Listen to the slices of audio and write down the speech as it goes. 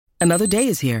Another day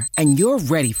is here, and you're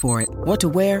ready for it. What to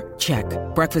wear? Check.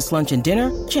 Breakfast, lunch, and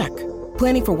dinner? Check.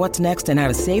 Planning for what's next and how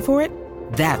to save for it?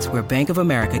 That's where Bank of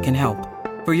America can help.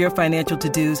 For your financial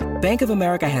to-dos, Bank of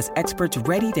America has experts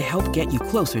ready to help get you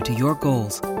closer to your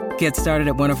goals. Get started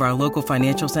at one of our local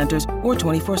financial centers or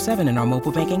 24/7 in our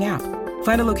mobile banking app.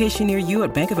 Find a location near you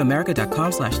at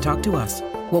bankofamerica.com/talktous.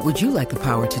 What would you like the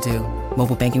power to do?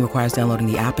 Mobile banking requires downloading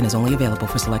the app and is only available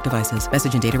for select devices.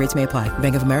 Message and data rates may apply.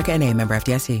 Bank of America N.A., member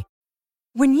FDIC.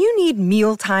 When you need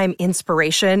mealtime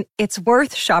inspiration, it's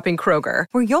worth shopping Kroger,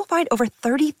 where you'll find over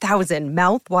 30,000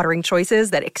 mouth-watering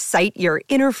choices that excite your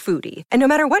inner foodie. And no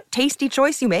matter what tasty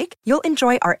choice you make, you'll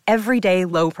enjoy our everyday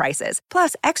low prices,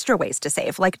 plus extra ways to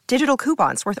save, like digital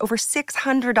coupons worth over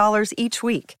 $600 each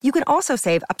week. You can also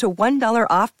save up to $1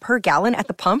 off per gallon at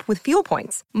the pump with fuel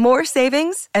points. More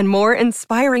savings and more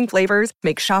inspiring flavors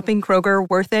make shopping Kroger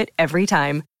worth it every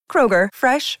time. Kroger,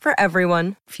 fresh for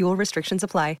everyone. Fuel restrictions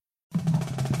apply.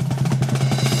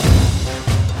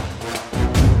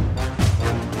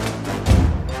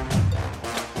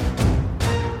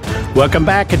 Welcome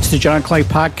back. It's the John Clay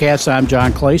Podcast. I'm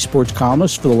John Clay, sports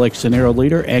columnist for the Lexington Herald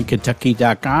Leader and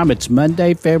Kentucky.com. It's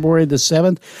Monday, February the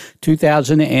 7th,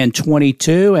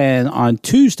 2022. And on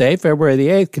Tuesday, February the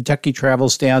 8th, Kentucky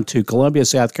travels down to Columbia,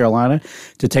 South Carolina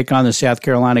to take on the South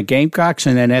Carolina Gamecocks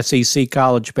in an SEC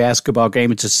college basketball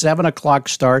game. It's a 7 o'clock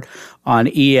start on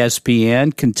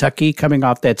ESPN. Kentucky coming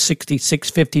off that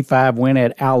 66-55 win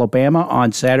at Alabama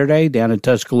on Saturday down in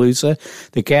Tuscaloosa.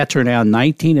 The Cats are now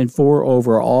 19-4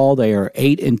 overall. They are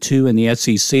 8-2 in the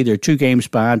SEC. They're 2 games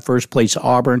behind first place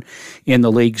Auburn in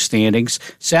the league standings.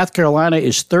 South Carolina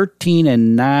is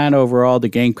 13-9 overall. The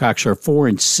Gamecocks are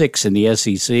 4-6 in the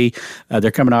SEC. They're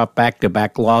coming off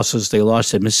back-to-back losses. They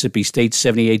lost at Mississippi State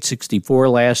 78-64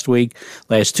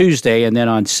 last Tuesday, and then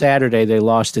on Saturday they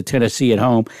lost to Tennessee at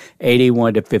home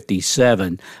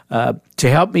 81-57. To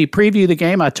help me preview the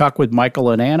game, I talked with Michael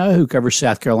Anana, who covers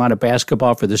South Carolina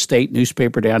basketball for the state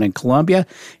newspaper down in Columbia.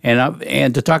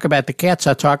 And to talk about the Cats,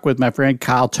 I talked with my friend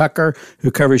Kyle Tucker, who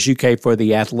covers UK for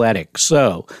The Athletic.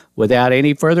 So without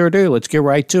any further ado, let's get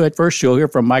right to it. First, you'll hear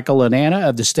from Michael Anana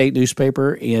of the state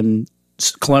newspaper in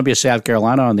Columbia, South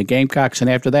Carolina on the Gamecocks. And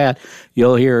after that,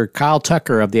 you'll hear Kyle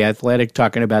Tucker of The Athletic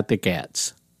talking about the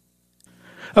Cats.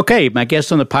 Okay, my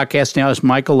guest on the podcast now is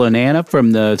Michael Anana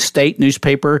from the state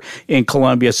newspaper in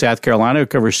Columbia, South Carolina, who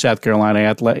covers South Carolina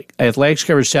athletics,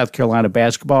 covers South Carolina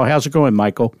basketball. How's it going,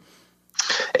 Michael?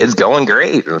 It's going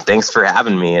great. Thanks for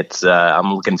having me.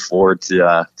 I'm looking forward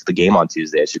to the game on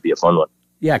Tuesday. It should be a fun one.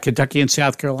 Yeah, Kentucky and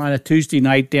South Carolina Tuesday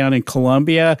night down in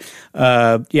Columbia.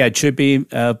 It should be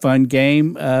a fun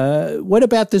game. What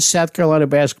about this South Carolina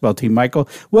basketball team, Michael?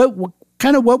 What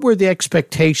were the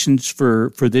expectations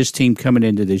for this team coming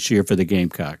into this year for the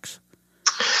Gamecocks?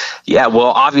 Yeah, well,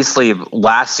 obviously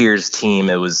last year's team,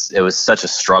 it was such a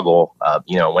struggle.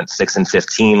 Went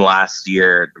 6-15 last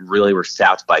year. Really were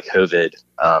sapped by COVID.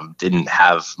 Didn't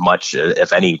have much,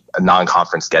 if any, a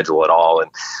non-conference schedule at all, and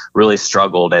really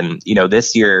struggled. And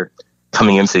this year,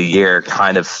 coming into the year,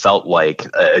 kind of felt like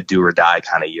a do or die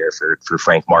kind of year for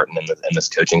Frank Martin and this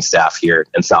coaching staff here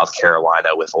in South Carolina,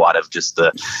 with a lot of just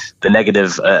the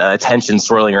negative attention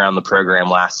swirling around the program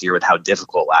last year with how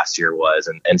difficult last year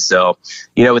was. And so,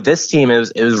 with this team, it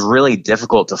was really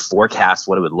difficult to forecast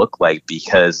what it would look like,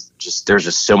 because there's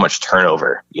just so much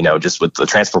turnover, just with the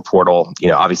transfer portal.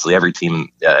 Obviously every team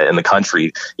in the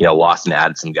country, lost and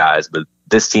added some guys, but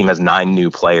this team has 9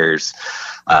 new players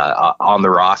on the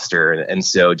roster. And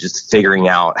so just figuring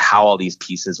out how all these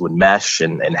pieces would mesh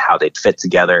and how they'd fit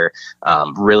together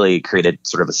really created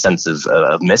sort of a sense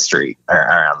of mystery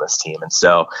around this team. And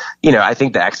so, I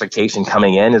think the expectation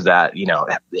coming in is that,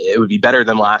 it would be better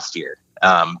than last year.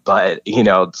 But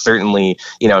certainly,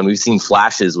 and we've seen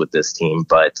flashes with this team,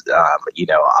 but,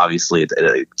 obviously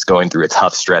it's going through a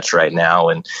tough stretch right now,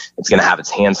 and it's going to have its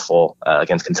hands full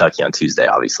against Kentucky on Tuesday,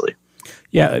 obviously.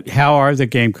 Yeah, how are the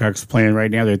Gamecocks playing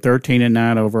right now? They're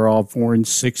 13-9 overall,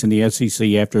 4-6 in the SEC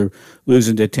after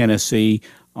losing to Tennessee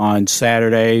on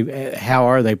Saturday. How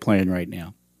are they playing right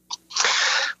now?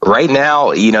 Right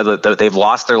now, they've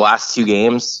lost their last 2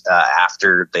 games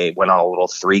after they went on a little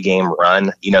 3-game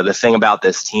run. The thing about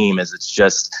this team is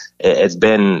it's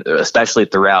been, especially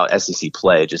throughout SEC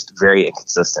play, just very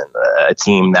inconsistent. A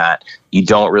team that you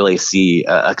don't really see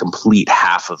a complete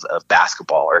half of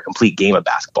basketball, or a complete game of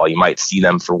basketball. You might see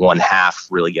them for one half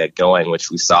really get going,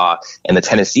 which we saw in the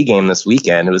Tennessee game this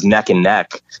weekend. It was neck and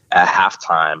neck at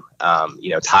halftime,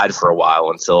 tied for a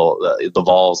while until the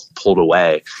Vols pulled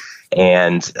away.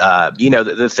 And,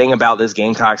 the thing about this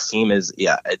Gamecocks team is,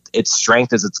 its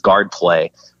strength is its guard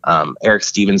play. Eric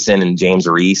Stevenson and James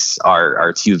Reese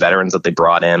are two veterans that they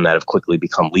brought in that have quickly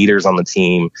become leaders on the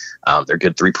team. They're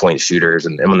good 3-point shooters.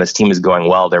 And when this team is going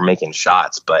well, they're making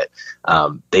shots. But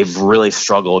they've really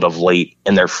struggled of late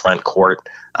in their front court,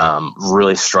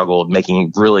 really struggled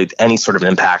making really any sort of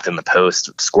impact in the post,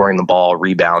 scoring the ball,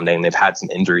 rebounding. They've had some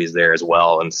injuries there as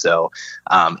well. And so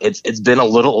it's been a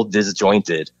little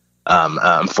disjointed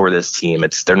for this team.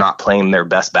 They're not playing their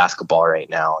best basketball right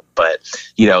now, but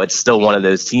it's still one of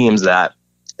those teams that,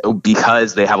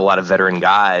 because they have a lot of veteran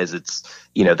guys,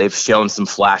 they've shown some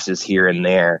flashes here and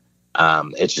there.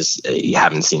 It's just you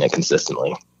haven't seen it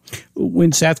consistently.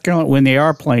 When South Carolina, when they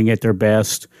are playing at their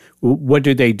best, what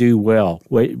do they do well?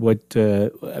 What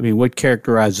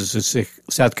characterizes the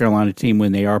South Carolina team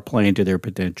when they are playing to their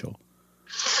potential?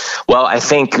 Well, I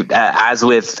think as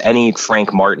with any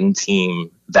Frank Martin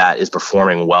team that is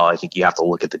performing well, I think you have to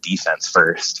look at the defense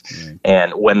first. Mm.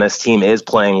 And when this team is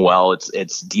playing well,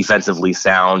 it's defensively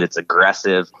sound, it's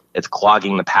aggressive, it's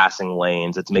clogging the passing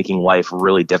lanes, it's making life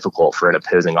really difficult for an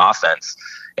opposing offense.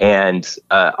 And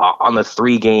on the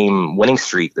 3-game winning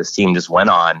streak this team just went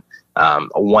on,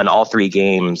 won all 3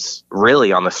 games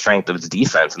really on the strength of its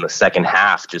defense in the second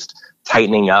half, just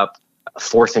tightening up,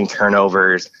 forcing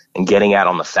turnovers, and getting out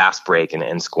on the fast break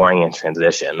and scoring in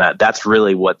transition. That's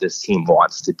really what this team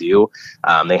wants to do.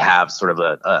 They have sort of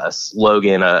a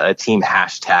slogan, a team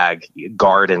hashtag,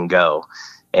 guard and go.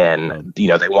 And,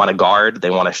 they want to guard,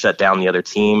 they want to shut down the other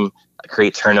team,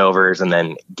 create turnovers, and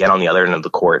then get on the other end of the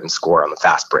court and score on the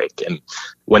fast break. And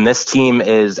when this team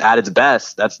is at its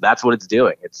best, that's what it's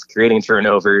doing. It's creating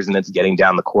turnovers, and it's getting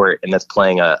down the court, and that's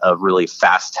playing a really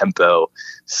fast tempo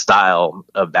style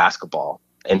of basketball.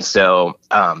 And so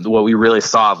what we really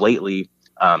saw lately,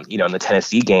 in the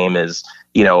Tennessee game is,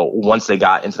 once they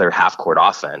got into their half court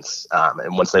offense,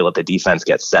 and once they let the defense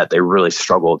get set, they really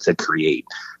struggled to create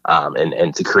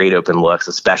and to create open looks,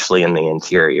 especially in the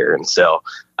interior. And so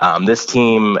this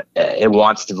team, it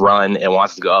wants to run, it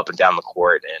wants to go up and down the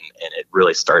court, and it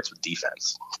really starts with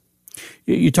defense.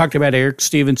 You talked about Eric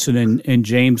Stevenson and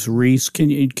James Reese. Can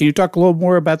you talk a little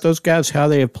more about those guys, how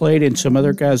they have played, and some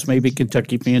other guys maybe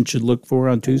Kentucky fans should look for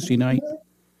on Tuesday night?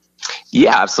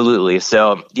 Yeah, absolutely.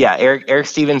 So, Eric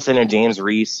Stevenson and James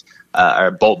Reese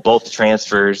are both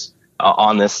transfers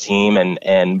on this team,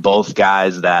 and both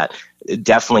guys that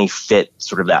definitely fit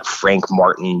sort of that Frank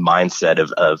Martin mindset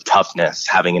of toughness,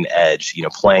 having an edge,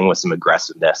 playing with some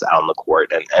aggressiveness out on the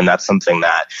court. And that's something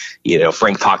that,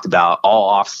 Frank talked about all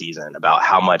off season, about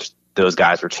how much those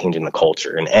guys were changing the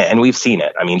culture. And we've seen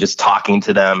it. I mean, just talking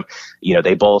to them,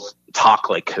 they both talk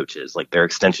like coaches, like they're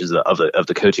extensions of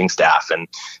the coaching staff. And,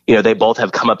 they both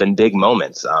have come up in big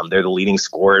moments. They're the leading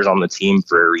scorers on the team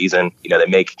for a reason. They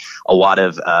make a lot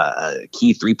of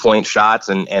key 3-point shots,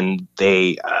 and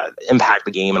they impact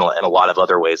the game in a lot of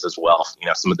other ways as well.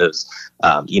 Some of those,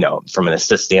 from an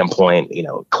assist standpoint,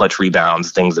 clutch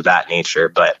rebounds, things of that nature.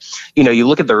 But, you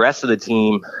look at the rest of the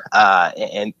team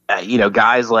and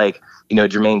guys like,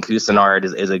 Jermaine Cousinard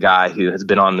is a guy who has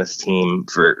been on this team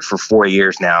for 4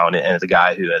 years now, and is a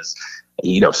guy who has,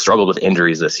 struggled with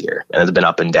injuries this year and has been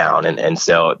up and down. And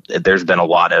so there's been a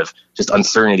lot of just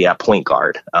uncertainty at point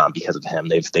guard because of him.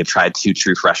 They've tried 2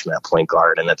 true freshmen at point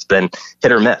guard, and it's been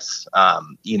hit or miss.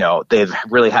 They've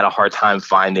really had a hard time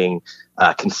finding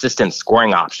consistent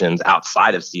scoring options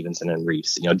outside of Stevenson and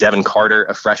Reese. Devin Carter,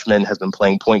 a freshman, has been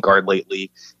playing point guard lately.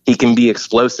 He can be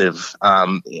explosive.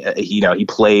 He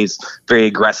plays very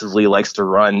aggressively, likes to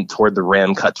run toward the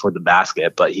rim, cut toward the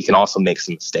basket, but he can also make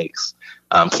some mistakes.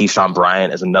 Keyshawn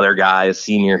Bryant is another guy, a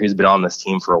senior who's been on this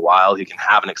team for a while, who can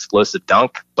have an explosive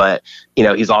dunk, but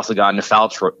he's also gotten into foul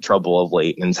trouble of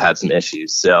late and has had some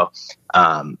issues. So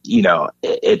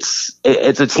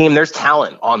it's a team. There's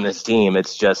talent on this team.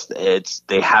 It's just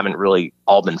they haven't really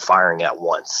all been firing at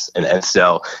once, and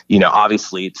so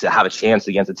obviously to have a chance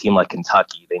against a team like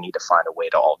Kentucky, they need to find a way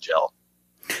to all gel.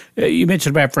 You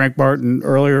mentioned about Frank Martin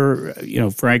earlier.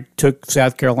 Frank took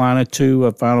South Carolina to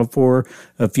a Final Four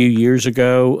a few years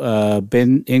ago.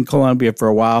 Been in Columbia for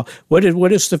a while. What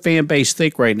does the fan base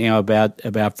think right now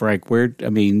about Frank?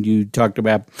 You talked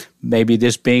about maybe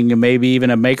this being maybe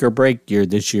even a make or break year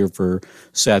this year for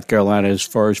South Carolina as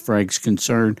far as Frank's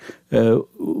concerned.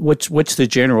 What's the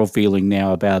general feeling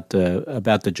now about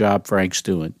the job Frank's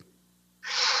doing?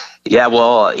 Yeah,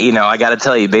 well, I got to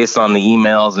tell you, based on the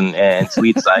emails and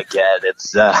tweets I get,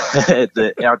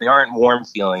 there aren't warm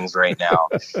feelings right now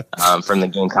from the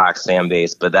Gamecocks fan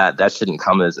base, but that shouldn't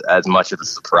come as much of a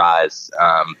surprise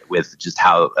with just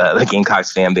how the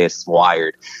Gamecocks fan base is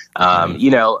wired.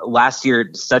 Last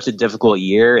year, such a difficult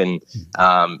year, and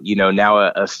now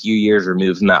a few years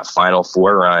removed from that Final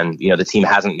Four run, the team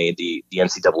hasn't made the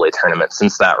NCAA tournament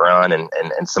since that run,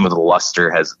 and some of the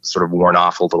luster has sort of worn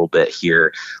off a little bit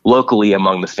here locally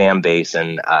among the fan base.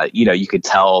 And, you could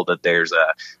tell that there's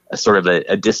a sort of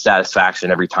a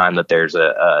dissatisfaction every time that there's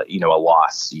a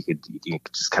loss. You could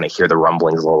just kind of hear the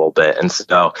rumblings a little bit. And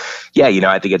so,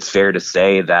 I think it's fair to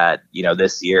say that,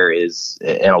 this year is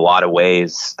in a lot of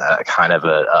ways kind of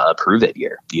a prove it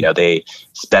year. They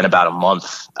spent about a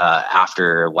month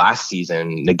after last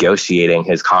season negotiating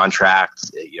his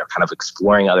contract, kind of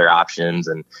exploring other options,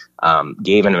 and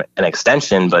gave him an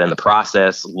extension, but in the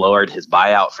process lowered his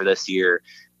buyout for this year.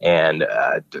 And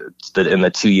in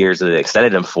the 2 years that they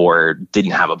extended him for,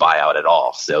 didn't have a buyout at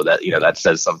all. So that, that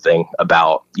says something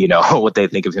about, what they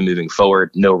think of him moving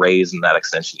forward. No raise in that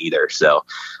extension either. So,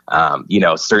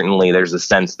 certainly there's a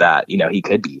sense that, he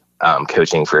could be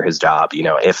coaching for his job,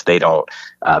 if they don't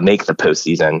make the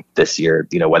postseason this year,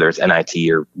 whether it's NIT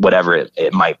or whatever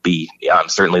it might be.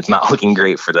 Certainly it's not looking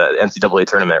great for the NCAA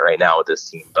tournament right now with this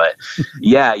team. But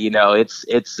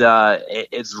it's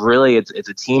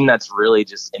a team that's really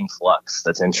just in flux,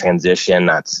 that's in transition,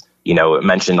 that's, it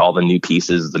mentioned all the new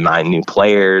pieces, the 9 new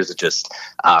players, just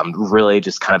really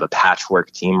just kind of a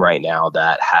patchwork team right now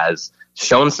that has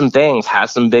shown some things,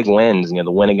 has some big wins. The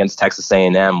win against Texas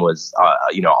A&M was,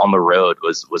 on the road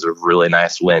was a really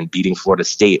nice win. Beating Florida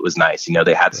State was nice.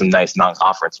 They had some nice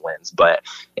non-conference wins, but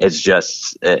it's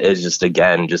just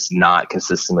again, just not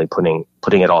consistently putting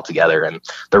it all together, and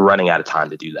they're running out of time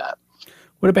to do that.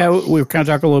 What about, we were kind of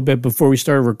talking a little bit before we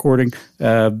started recording,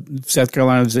 South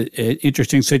Carolina's an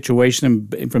interesting situation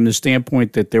from the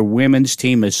standpoint that their women's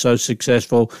team is so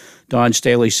successful. Dawn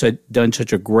Staley's done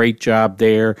such a great job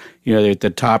there. They're at the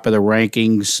top of the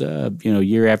rankings,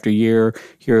 year after year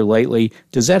here lately.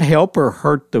 Does that help or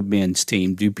hurt the men's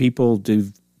team? Do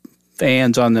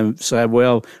fans on the side,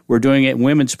 well, we're doing it in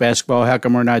women's basketball, how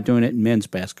come we're not doing it in men's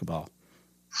basketball?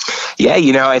 Yeah,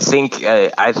 I think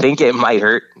it might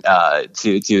hurt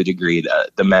to a degree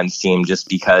the men's team, just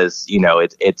because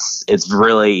it's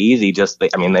really easy.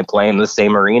 They play in the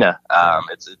same arena.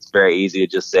 It's very easy to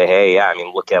just say, hey,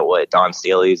 look at what Dawn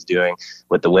Staley is doing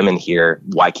with the women here.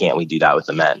 Why can't we do that with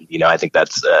the men? I think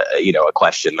that's a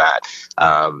question that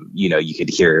you could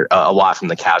hear a lot from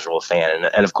the casual fan,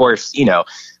 and of course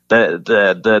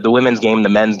the women's game, the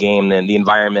men's game, and the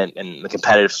environment and the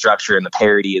competitive structure and the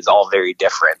parity is all very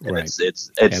different. And right.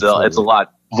 It's a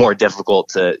lot more difficult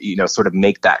to, sort of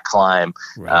make that climb,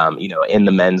 right. In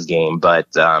the men's game. But,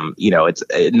 it's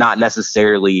not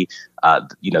necessarily,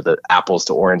 the apples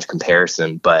to orange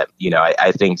comparison. But,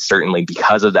 I think certainly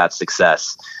because of that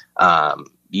success,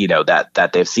 that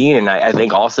they've seen. And I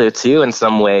think also too, in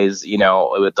some ways,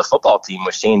 with the football team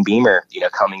with Shane Beamer,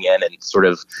 coming in and sort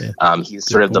of, he's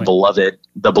sort of the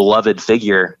beloved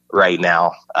figure right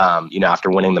now, after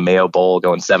winning the Mayo Bowl,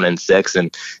 going 7-6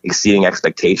 and exceeding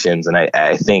expectations. And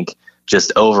I think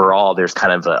just overall, there's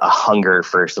kind of a hunger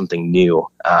for something new,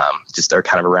 just are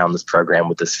kind of around this program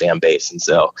with this fan base. And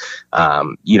so,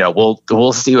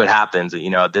 we'll see what happens.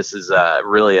 This is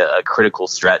really a critical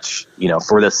stretch,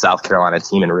 for the South Carolina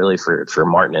team, and really for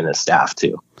Martin and his staff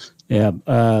too. Yeah,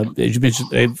 as you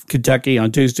mentioned, they have Kentucky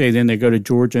on Tuesday, then they go to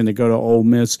Georgia and they go to Ole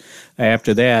Miss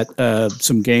after that.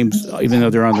 Some games, even though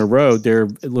they're on the road,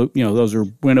 those are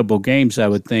winnable games, I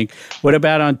would think. What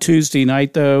about on Tuesday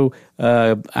night, though?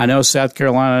 I know South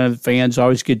Carolina fans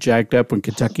always get jacked up when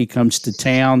Kentucky comes to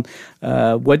town.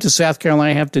 What does South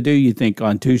Carolina have to do, you think,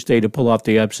 on Tuesday to pull off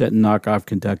the upset and knock off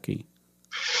Kentucky?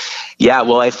 Yeah,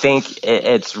 well, I think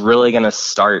it's really going to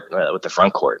start with the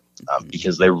front court,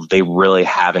 because they really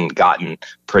haven't gotten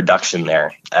production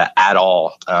there at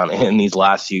all in these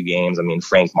last few games.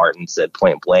 Frank Martin said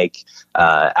point blank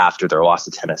after their loss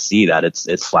to Tennessee that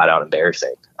it's flat out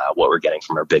embarrassing what we're getting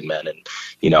from our big men,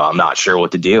 and I'm not sure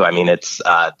what to do. It's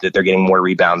that they're getting more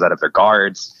rebounds out of their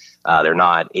guards. They're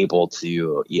not able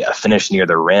to finish near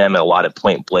the rim, and a lot of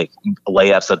point blank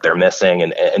layups that they're missing.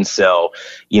 And so,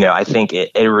 I think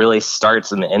it really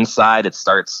starts in the inside. It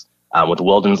starts with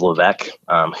Wildens Levesque,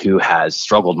 who has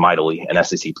struggled mightily in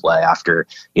SEC play after,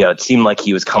 it seemed like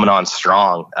he was coming on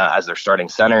strong as their starting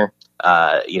center.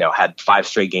 Had 5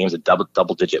 straight games at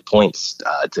double-digit points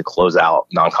to close out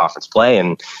non-conference play.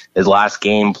 And his last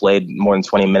game played more than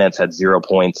 20 minutes, had 0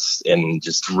 points, and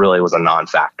just really was a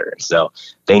non-factor. And so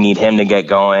they need him to get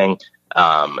going.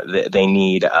 They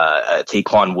need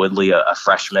Taquan Woodley, a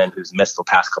freshman who's missed the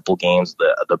past couple games,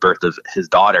 the birth of his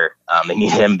daughter. They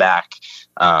need him back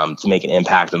to make an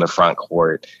impact in the front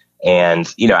court.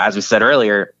 And, as we said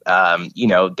earlier,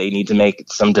 they need to make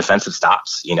some defensive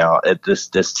stops.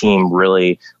 This team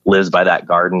really lives by that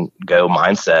guard and go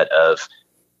mindset of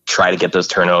try to get those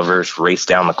turnovers, race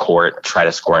down the court, try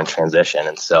to score in transition.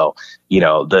 And so,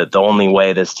 the only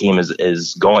way this team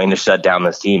is going to shut down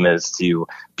this team is to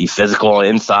be physical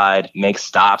inside, make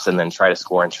stops, and then try to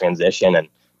score in transition. And,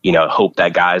 hope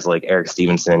that guys like Eric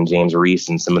Stevenson, James Reese,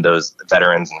 and some of those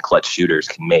veterans and clutch shooters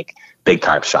can make big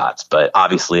time shots. But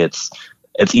obviously it's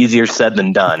easier said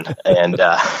than done. And,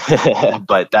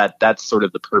 but that's sort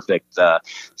of the perfect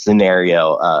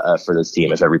scenario for this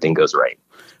team if everything goes right.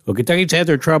 Well, Kentucky's had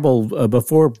their trouble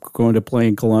before going to play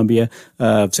in Columbia.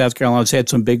 South Carolina's had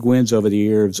some big wins over the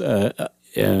years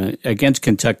against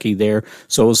Kentucky there.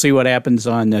 So we'll see what happens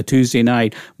on Tuesday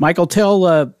night. Michael,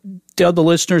 tell the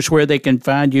listeners where they can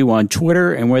find you on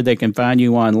Twitter and where they can find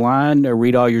you online or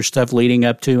read all your stuff leading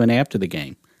up to and after the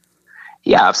game.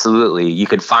 Yeah, absolutely. You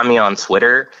can find me on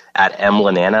Twitter at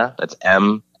mlanana. That's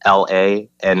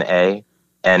MLANANNA.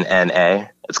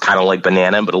 It's kind of like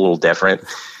banana, but a little different.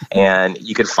 And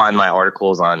you can find my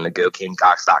articles on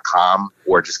GoGamecocks.com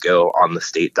or just go on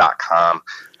thestate.com.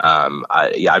 I'm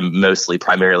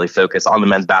primarily focused on the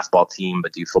men's basketball team,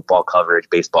 but do football coverage,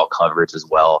 baseball coverage as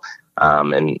well,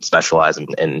 and specialize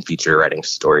in feature writing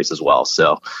stories as well.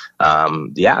 So,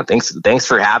 thanks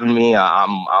for having me.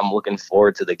 I'm looking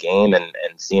forward to the game and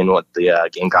seeing what the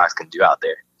Gamecocks can do out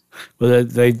there. Well,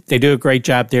 they do a great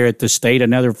job there at the State.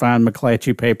 Another fine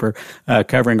McClatchy paper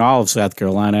covering all of South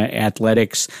Carolina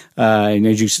athletics. And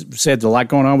as you said, there's a lot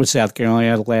going on with South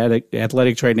Carolina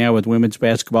athletics right now with women's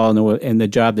basketball and the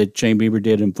job that Shane Beamer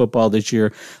did in football this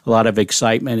year. A lot of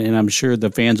excitement, and I'm sure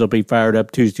the fans will be fired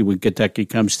up Tuesday when Kentucky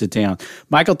comes to town.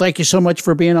 Michael, thank you so much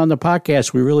for being on the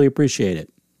podcast. We really appreciate it.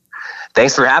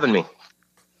 Thanks for having me.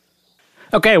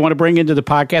 Okay, I want to bring into the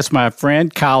podcast my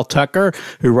friend Kyle Tucker,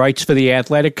 who writes for The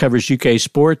Athletic, covers UK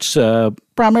sports,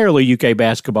 primarily UK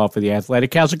basketball for The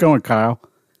Athletic. How's it going, Kyle?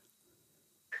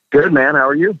 Good, man. How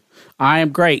are you? I am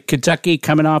great. Kentucky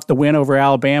coming off the win over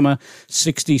Alabama,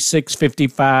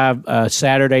 66-55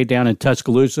 Saturday down in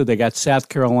Tuscaloosa. They got South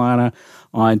Carolina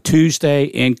on Tuesday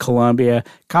in Columbia.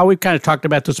 Kyle, we've kind of talked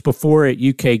about this before at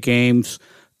UK games.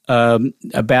 This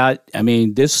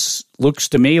looks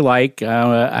to me like,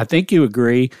 I think you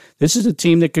agree, this is a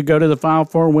team that could go to the Final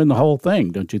Four and win the whole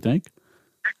thing, don't you think?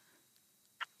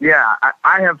 Yeah,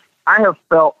 I have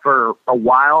felt for a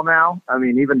while now,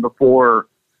 even before,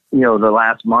 the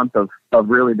last month of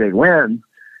really big wins,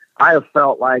 I have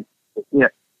felt like, you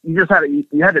just had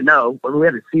to know, we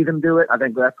had to see them do it. I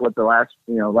think that's what the last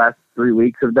 3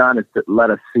 weeks have done, is to let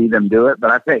us see them do it.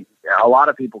 But I think a lot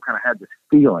of people kind of had this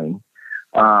feeling,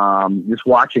 just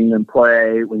watching them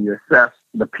play, when you assess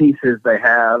the pieces they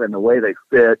have and the way they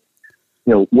fit,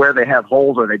 where they have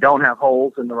holes or they don't have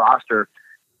holes in the roster,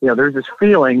 there's this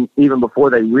feeling even before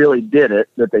they really did it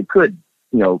that they could,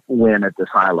 win at this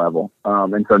high level.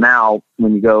 And so now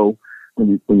when you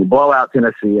blow out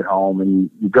Tennessee at home and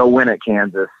you go win at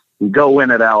Kansas, you go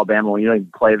win at Alabama when you don't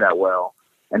even play that well.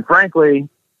 And frankly,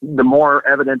 the more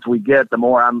evidence we get, the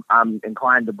more I'm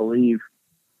inclined to believe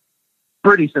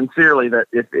pretty sincerely that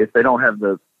if they don't have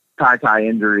the tie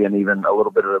injury and even a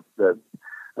little bit of the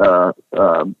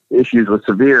issues with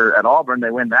Severe at Auburn,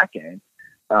 they win that game.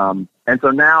 And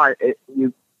so now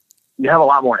you have a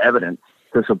lot more evidence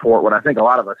to support what I think a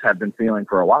lot of us have been feeling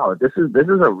for a while. This is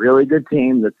a really good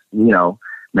team that's,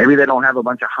 maybe they don't have a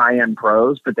bunch of high-end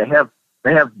pros, but they have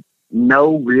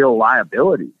no real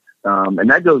liabilities. And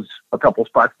that goes a couple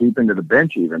spots deep into the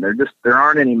bench even. There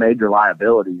aren't any major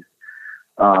liabilities.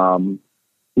 And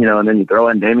then you throw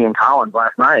in Damian Collins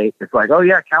last night. It's like, oh,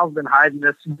 yeah, Cal's been hiding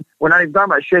this. We're not even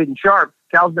talking about Shaden Sharp.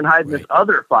 Cal's been hiding this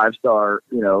other five-star,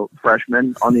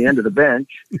 freshman on the end of the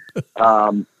bench.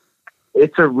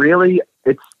 It's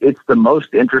the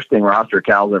most interesting roster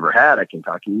Cal's ever had at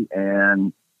Kentucky.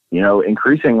 And,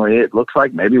 increasingly it looks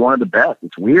like maybe one of the best.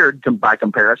 It's weird by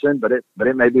comparison, but it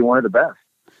may be one of the best.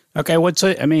 Okay,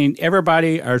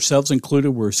 everybody, ourselves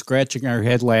included, were scratching our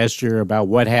head last year about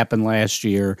what happened last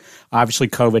year. Obviously,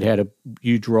 COVID had a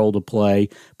huge role to play.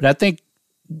 But I think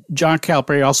John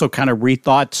Calipari also kind of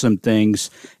rethought some things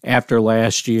after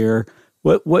last year.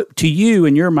 What to you,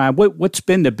 in your mind, what's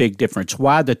been the big difference?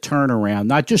 Why the turnaround?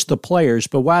 Not just the players,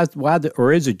 but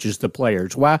or is it just the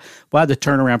players? Why the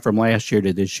turnaround from last year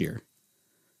to this year?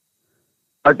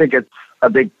 I think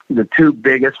the two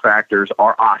biggest factors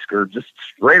are Oscar, just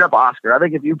straight up Oscar. I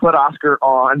think if you put Oscar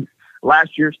on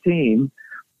last year's team,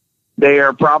 they're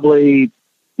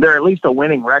at least a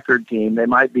winning record team. They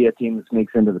might be a team that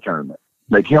sneaks into the tournament.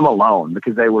 Like him alone,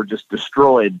 because they were just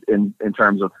destroyed in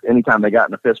terms of anytime they got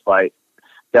in a fist fight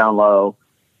down low.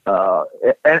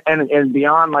 And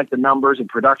beyond like the numbers and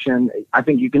production, I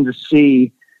think you can just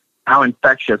see how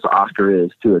infectious Oscar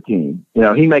is to a team. You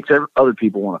know, he makes other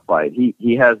people want to fight.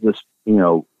 He has this, you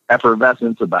know,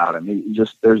 effervescence about him.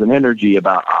 There's an energy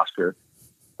about Oscar.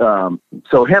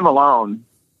 So him alone,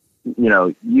 you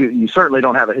know, you certainly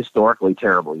don't have a historically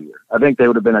terrible year. I think they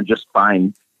would have been a just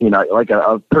fine, you know, like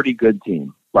a pretty good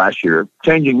team last year,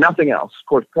 changing nothing else. Of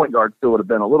course, point guard still would have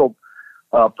been a little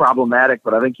problematic,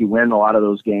 but I think you win a lot of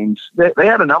those games. They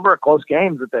had a number of close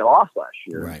games that they lost last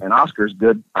year, right. And Oscar's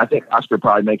good. I think Oscar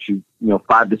probably makes you,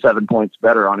 5 to 7 points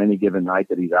better on any given night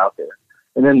that he's out there.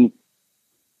 And then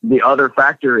the other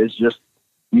factor is just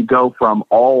you go from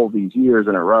all these years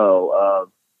in a row of,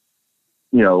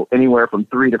 anywhere from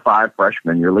 3 to 5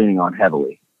 freshmen you're leaning on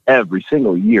heavily every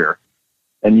single year,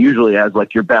 and usually as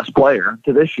like your best player,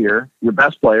 to this year, your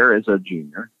best player is a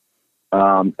junior.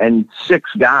 And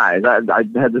 6 guys, I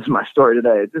had this in my story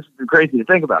today. This is crazy to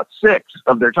think about. 6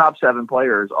 of their top 7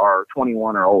 players are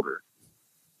 21 or older,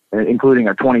 including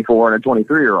a 24 and a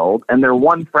 23-year-old. And their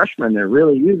one freshman they're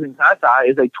really using, Ty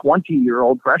is a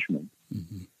 20-year-old freshman.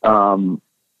 Mm-hmm.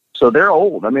 So they're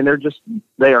old. I mean,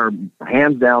 they are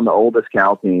hands down the oldest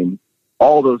Cal team.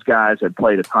 All those guys had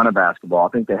played a ton of basketball. I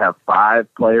think they have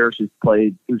 5 players who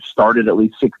started at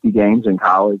least 60 games in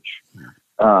college.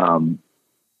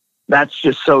 That's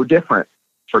just so different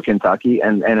for Kentucky,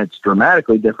 and it's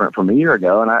dramatically different from a year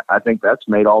ago. And I think that's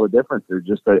made all the difference. They're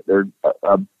just they're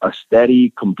a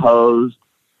steady, composed,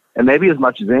 and maybe as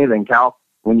much as anything, Cal.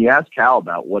 When you ask Cal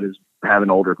about what is having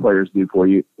older players do for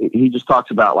you, he just talks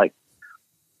about like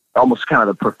almost kind of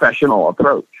the professional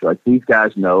approach. Like these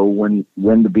guys know when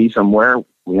to be somewhere.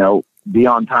 Be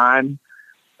on time.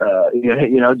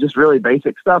 Just really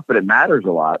basic stuff, but it matters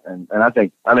a lot. And I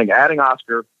think adding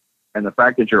Oscar and the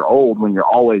fact that you're old when you're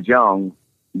always young,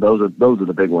 those are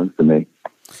the big ones to me.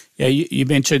 Yeah, you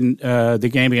mentioned the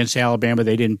game against Alabama.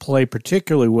 They didn't play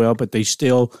particularly well, but they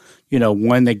still,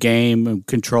 won the game,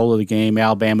 control of the game.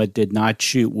 Alabama did not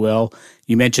shoot well.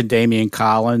 You mentioned Damian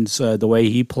Collins, the way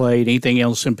he played. Anything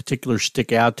else in particular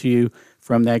stick out to you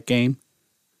from that game?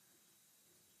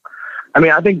 I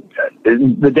mean, I think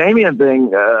the Damian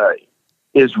thing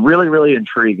is really, really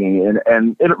intriguing,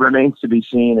 and it remains to be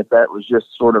seen if that was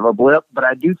just sort of a blip. But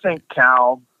I do think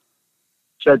Cal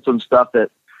said some stuff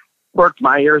that worked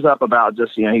my ears up about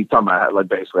just, he's talking about like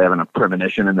basically having a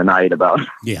premonition in the night about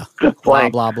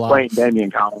playing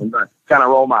Damian Collins. I kind of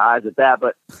roll my eyes at that,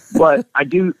 but I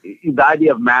do, the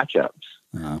idea of matchups.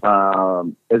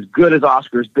 As good as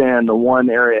Oscar's been, the one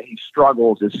area he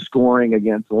struggles is scoring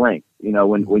against length.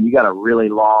 When you got a really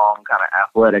long, kind of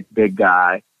athletic big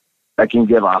guy, that can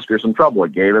give Oscar some trouble.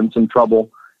 It gave him some trouble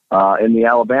in the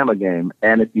Alabama game.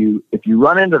 And if you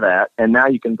run into that, and now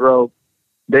you can throw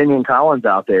Damian Collins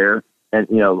out there, and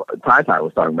Ty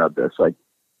was talking about this. Like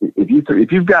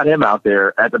if you've got him out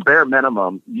there, at the bare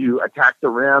minimum, you attack the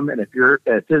rim, and if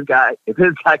his guy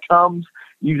comes,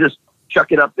 you just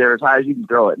chuck it up there as high as you can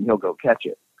throw it, and he'll go catch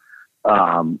it.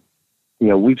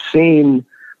 We've seen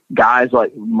guys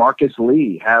like Marcus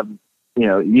Lee have.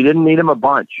 You didn't need him a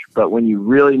bunch, but when you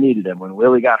really needed him, when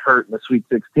Willie got hurt in the Sweet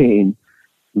 16,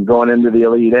 going into the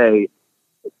Elite Eight,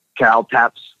 Cal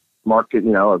taps Marcus,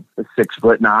 a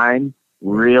 6'9",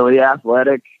 really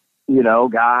athletic,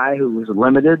 guy who was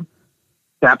limited,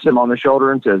 taps him on the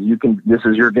shoulder and says, this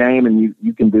is your game, and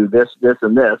you can do this, this,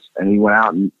 and this. And he went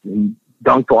out and he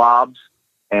dunked lobs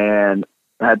and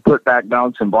had put back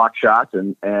dunks and block shots,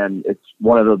 and it's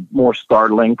one of the more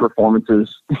startling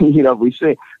performances, we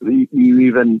see.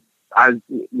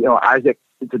 Isaac,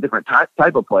 it's a different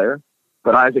type of player,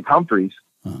 but Isaac Humphries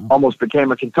almost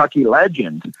became a Kentucky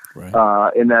legend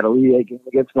in that Elite Eight game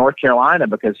against North Carolina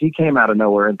because he came out of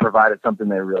nowhere and provided something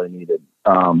they really needed.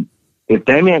 If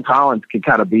Damian Collins could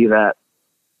kind of be that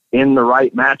in the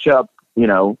right matchup,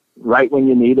 right when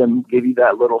you need him, give you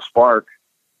that little spark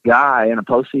guy in a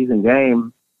postseason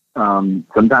game,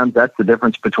 sometimes that's the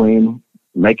difference between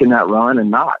making that run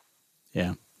and not.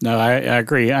 Yeah. No, I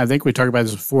agree. I think we talked about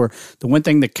this before. The one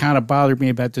thing that kind of bothered me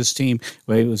about this team,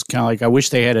 it was kind of like I wish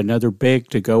they had another big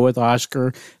to go with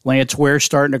Oscar. Lance Ware's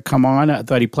starting to come on. I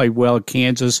thought he played well at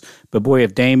Kansas. But, boy,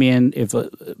 if Damian,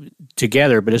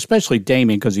 together, but especially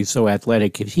Damian because he's so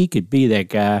athletic, if he could be that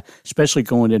guy, especially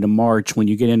going into March when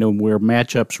you get into where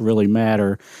matchups really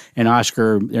matter. And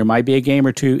Oscar, there might be a game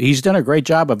or two. He's done a great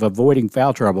job of avoiding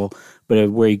foul trouble. But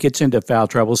where he gets into foul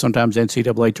trouble, sometimes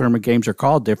NCAA tournament games are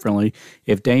called differently.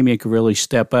 If Damian could really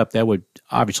step up, that would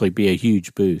obviously be a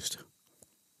huge boost.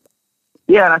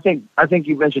 Yeah, and I think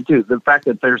you mentioned too the fact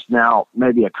that there's now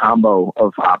maybe a combo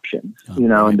of options,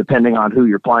 and depending on who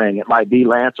you're playing, it might be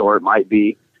Lance or it might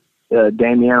be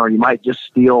Damian, or you might just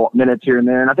steal minutes here and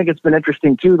there. And I think it's been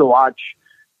interesting too to watch.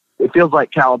 It feels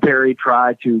like Calipari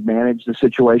tried to manage the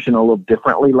situation a little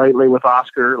differently lately with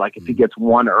Oscar. Like if he gets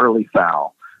one early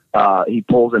foul, he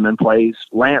pulls him and plays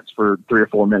Lance for 3 or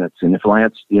 4 minutes. And if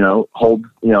Lance, holds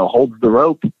the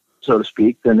rope, so to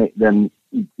speak, then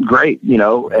great,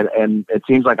 and it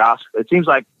seems like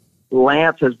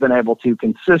Lance has been able to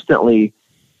consistently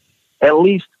at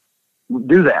least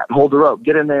do that, hold the rope,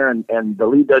 get in there, and the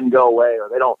lead doesn't go away, or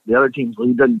the other team's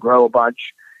lead doesn't grow a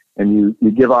bunch, and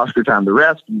you give Oscar time to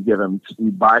rest, you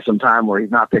buy some time where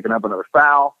he's not picking up another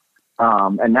foul,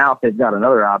 and now if they've got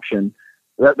another option,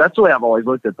 that's the way I've always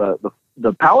looked at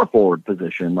the power forward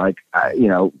position. Like,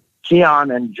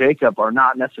 Keon and Jacob are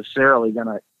not necessarily going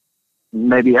to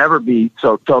maybe ever be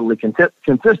so totally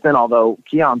consistent, although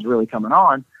Keon's really coming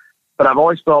on. But I've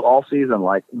always felt all season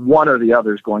like one or the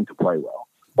other is going to play well,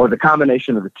 or the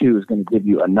combination of the two is going to give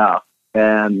you enough.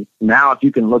 And now if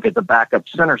you can look at the backup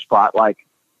center spot, like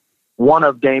one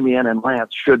of Damian and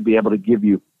Lance should be able to give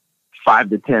you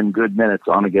 5 to 10 good minutes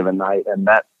on a given night, and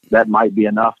that might be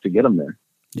enough to get them there.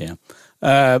 Yeah.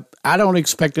 I don't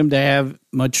expect them to have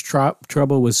much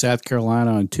trouble with South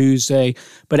Carolina on Tuesday.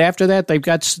 But after that, they've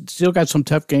still got some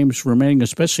tough games remaining,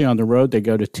 especially on the road. They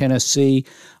go to Tennessee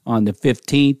on the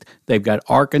 15th. They've got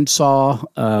Arkansas,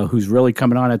 who's really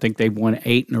coming on. I think they've won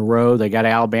 8 in a row. They got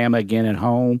Alabama again at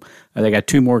home. They got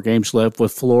 2 more games left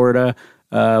with Florida.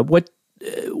 What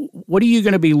are you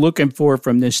going to be looking for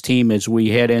from this team as we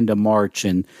head into March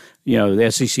and the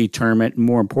SEC tournament, and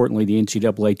more importantly, the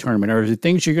NCAA tournament? Are there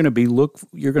things you're going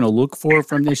to look for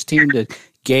from this team to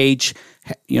gauge,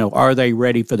 are they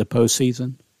ready for the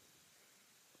postseason?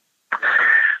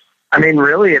 I mean,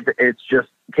 really, it's just,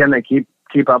 can they keep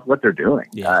up what they're doing?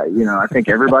 Yeah. I think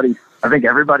everybody's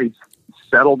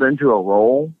settled into a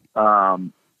role.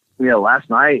 Last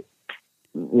night,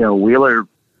 Wheeler,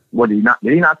 did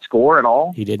he not score at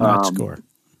all? He did not score.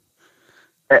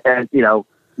 And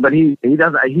but he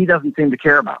doesn't seem to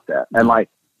care about that.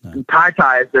 And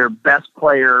Ty is their best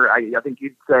player. I think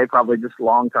you'd say probably just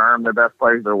long term, their best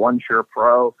players. They're one sure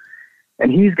pro,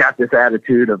 and he's got this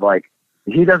attitude of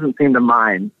he doesn't seem to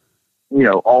mind,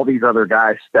 all these other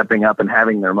guys stepping up and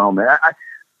having their moment.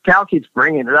 Cal keeps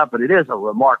bringing it up, but it is a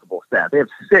remarkable stat. They have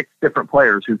 6 different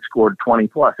players who've scored 20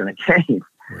 plus in a game.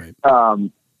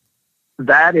 Right.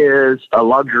 That is a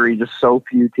luxury just so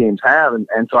few teams have.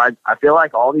 And so I feel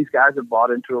like all these guys have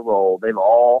bought into a role. They've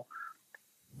all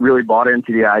really bought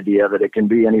into the idea that it can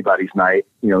be anybody's night.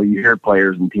 You hear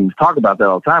players and teams talk about that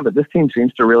all the time, but this team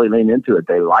seems to really lean into it.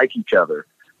 They like each other.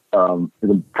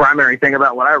 The primary thing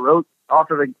about what I wrote off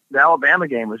of the Alabama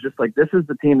game was just this is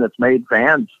the team that's made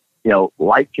fans,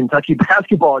 like Kentucky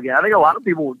basketball again. I think a lot of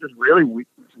people were just really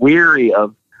weary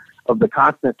of the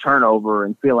constant turnover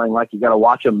and feeling like you got to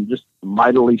watch them just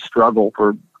mightily struggle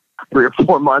for 3 or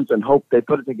 4 months and hope they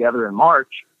put it together in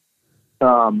March.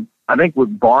 I think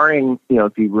with barring,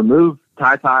 if you remove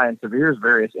Ty and Severe's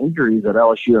various injuries at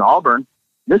LSU and Auburn,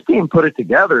 this team put it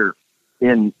together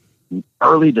in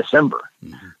early December,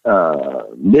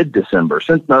 mid-December.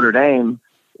 Since Notre Dame,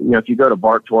 if you go to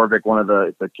Bart Torvik, one of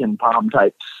the Ken Pom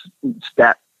type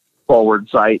stat forward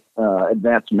site,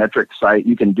 advanced metrics site,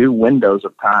 you can do windows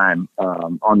of time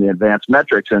on the advanced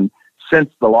metrics. And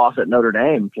since the loss at Notre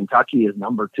Dame, Kentucky is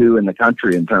number 2 in the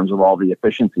country in terms of all the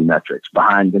efficiency metrics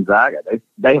behind Gonzaga.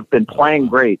 They have been playing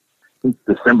great since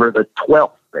December the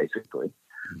 12th, basically.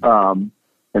 And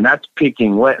that's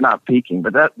not peaking,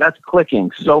 but that's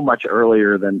clicking so much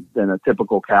earlier than a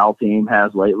typical Cal team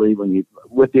has lately,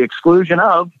 with the exclusion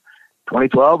of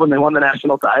 2012 when they won the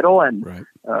national title, and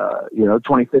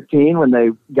 2015 when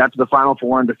they got to the Final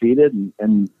Four undefeated,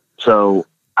 and so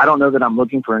I don't know that I'm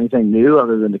looking for anything new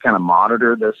other than to kind of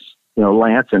monitor this,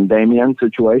 Lance and Damian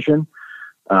situation.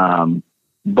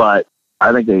 But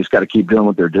I think they just got to keep doing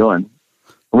what they're doing.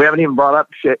 We haven't even brought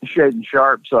up Shaedon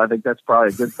Sharpe, so I think that's probably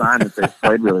a good sign that they've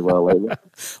played really well lately.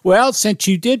 Well, since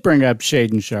you did bring up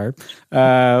Shaedon Sharpe,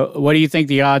 what do you think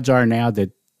the odds are now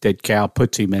that Cal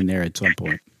puts him in there at some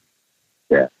point?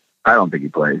 Yeah, I don't think he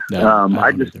plays. No,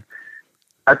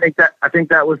 I think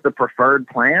that was the preferred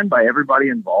plan by everybody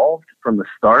involved from the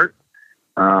start.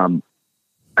 I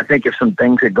think if some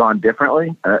things had gone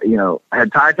differently,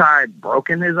 had Ty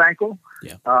broken his ankle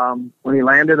when he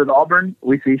landed at Auburn,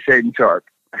 we see Shaedon Sharpe.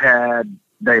 Had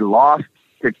they lost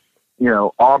to,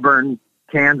 Auburn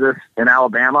Kansas and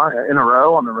Alabama in a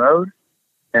row on the road,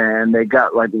 and they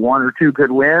got like 1 or 2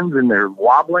 good wins, and they're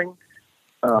wobbling,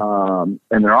 and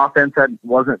their offense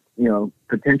wasn't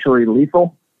potentially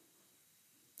lethal.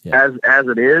 Yeah. As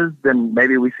it is, then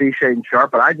maybe we see Shaedon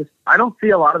Sharpe, but I don't see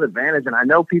a lot of advantage. And I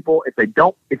know people, if they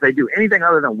do anything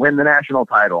other than win the national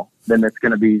title, then that's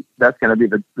going to be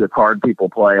the card people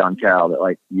play on Cal. That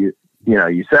like you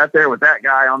sat there with that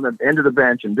guy on the end of the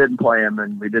bench and didn't play him,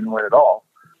 and we didn't win at all.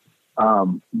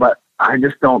 But I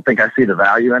just don't think I see the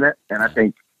value in it. And I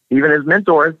think even his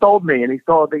mentor has told me, and he's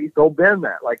told Ben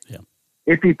that, like,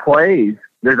 if he plays,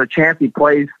 there's a chance he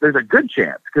plays. There's a good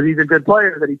chance, because he's a good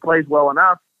player, that he plays well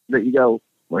enough that you go,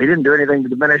 well, he didn't do anything to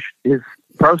diminish his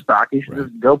pro stock. He should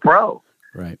just go pro.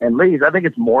 Right. And leaves. I think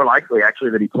it's more likely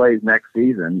actually that he plays next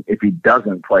season if he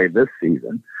doesn't play this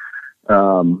season.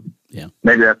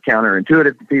 Maybe that's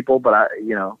counterintuitive to people, but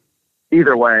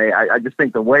either way, I just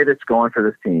think the way that's going for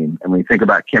this team, and when you think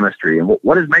about chemistry and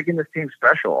what is making this team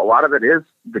special, a lot of it is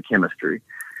the chemistry,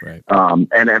 right?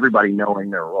 And everybody knowing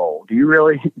their role. Do you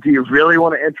really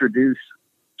want to introduce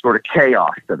sort of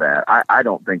chaos to that? I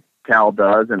don't think Cal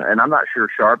does, and I'm not sure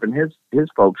Sharpe and his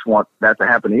folks want that to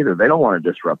happen either. They don't want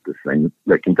to disrupt this thing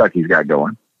that Kentucky's got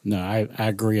going. No, I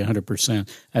agree 100%.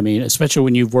 I mean, especially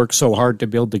when you've worked so hard to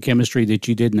build the chemistry that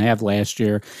you didn't have last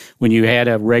year, when you had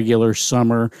a regular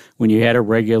summer, when you had a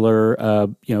regular,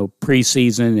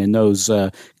 preseason and those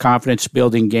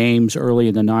confidence-building games early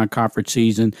in the non-conference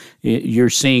season, you're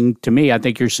seeing, to me, I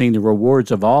think you're seeing the rewards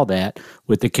of all that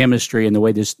with the chemistry and the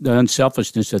way the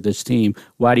unselfishness of this team.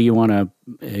 Why do you want to,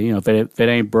 if it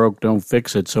ain't broke, don't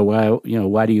fix it. So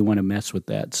why do you want to mess with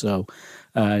that? So,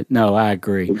 no, I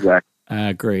agree. Exactly. I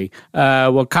agree.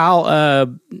 Well, Kyle,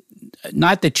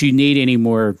 not that you need any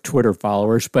more Twitter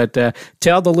followers, but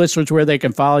tell the listeners where they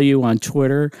can follow you on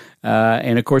Twitter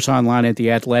and, of course, online at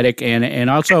The Athletic, and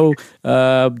also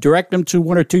direct them to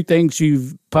 1 or 2 things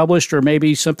you've published or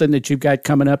maybe something that you've got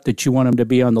coming up that you want them to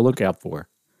be on the lookout for.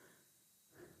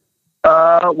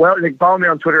 Well, they can follow me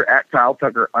on Twitter at Kyle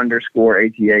Tucker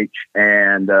 _ATH,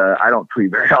 and I don't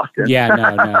tweet very often. Yeah,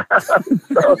 no.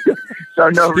 so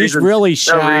no reason. He's really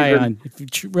shy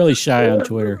on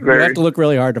Twitter. You have to look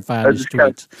really hard to find his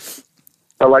tweets.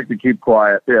 I like to keep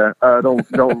quiet. Yeah,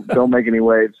 don't make any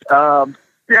waves. I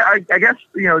guess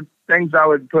things I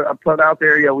would put out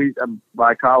there.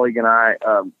 My colleague and I,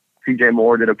 CJ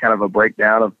Moore, did a kind of a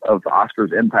breakdown of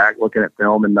Oscar's impact, looking at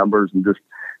film and numbers and just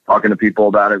talking to people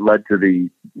about it, led to the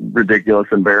ridiculous,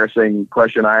 embarrassing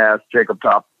question I asked Jacob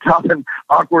Toppin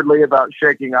awkwardly about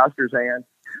shaking Oscar's hand.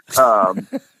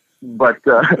 But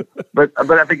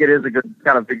I think it is a good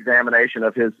kind of examination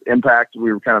of his impact.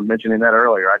 We were kind of mentioning that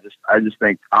earlier. I just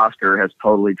think Oscar has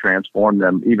totally transformed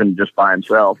them, even just by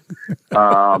himself.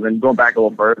 And going back a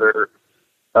little further,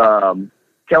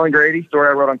 Kellen Grady, story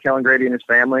I wrote on Kellen Grady and his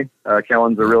family.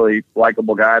 Kellen's a really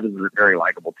likable guy. This is a very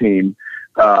likable team.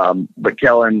 But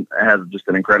Kellen has just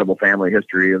an incredible family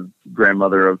history of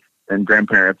grandmother and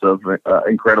grandparents of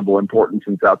incredible importance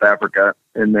in South Africa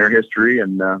in their history.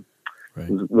 And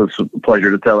it was a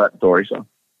pleasure to tell that story. So,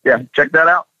 yeah, check that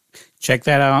out. Check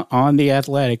that out on The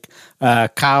Athletic.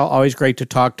 Kyle, always great to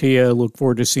talk to you. Look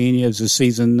forward to seeing you as the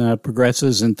season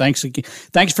progresses. And thanks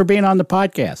for being on the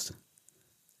podcast.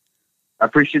 I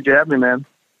appreciate you having me, man.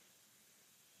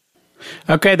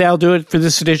 Okay, that'll do it for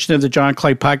this edition of the John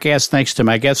Clay Podcast. Thanks to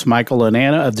my guests, Michael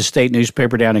Lananna of the State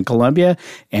Newspaper down in Columbia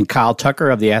and Kyle Tucker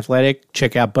of The Athletic.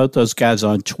 Check out both those guys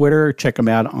on Twitter. Check them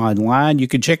out online. You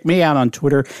can check me out on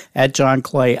Twitter at John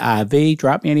Clay IV.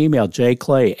 Drop me an email,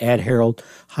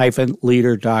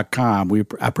 jclay@herald-leader.com. I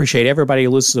appreciate everybody who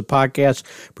listens to the podcast.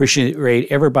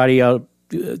 Appreciate everybody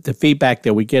the feedback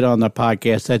that we get on the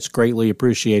podcast. That's greatly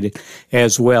appreciated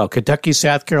as well. Kentucky,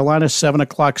 South Carolina,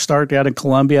 7:00 start down in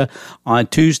Columbia on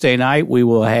Tuesday night. We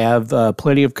will have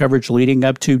plenty of coverage leading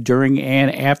up to, during,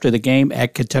 and after the game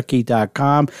at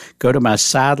Kentucky.com. Go to my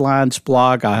Sidelines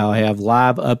blog. I'll have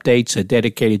live updates, a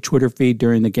dedicated Twitter feed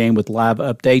during the game with live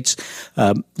updates.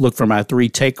 Look for my 3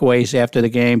 takeaways after the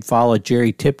game. Follow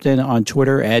Jerry Tipton on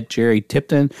Twitter at Jerry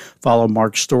Tipton. Follow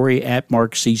Mark Story at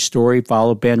Mark C. Story.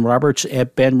 Follow Ben Roberts at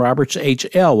Ben Roberts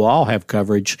HL. We'll all have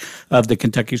coverage of the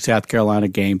Kentucky-South Carolina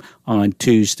game on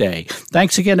Tuesday.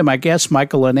 Thanks again to my guests,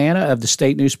 Michael Lananna of the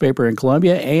State Newspaper in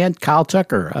Columbia and Kyle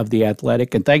Tucker of The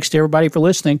Athletic. And thanks to everybody for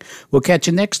listening. We'll catch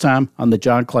you next time on the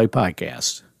John Clay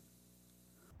Podcast.